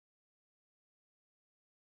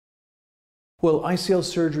Well, ICL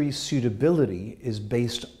surgery suitability is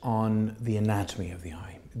based on the anatomy of the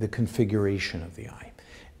eye, the configuration of the eye.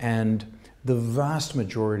 And the vast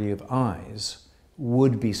majority of eyes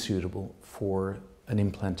would be suitable for an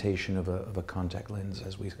implantation of a contact lens,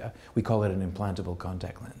 as we call it, an implantable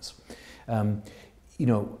contact lens. You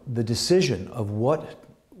know, the decision of what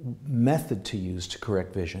method to use to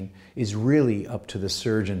correct vision is really up to the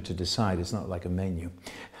surgeon to decide. It's not like a menu.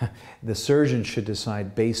 The surgeon should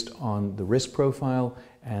decide based on the risk profile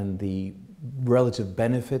and the relative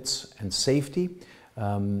benefits and safety,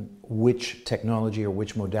 which technology or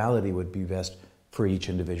which modality would be best for each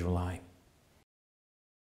individual eye.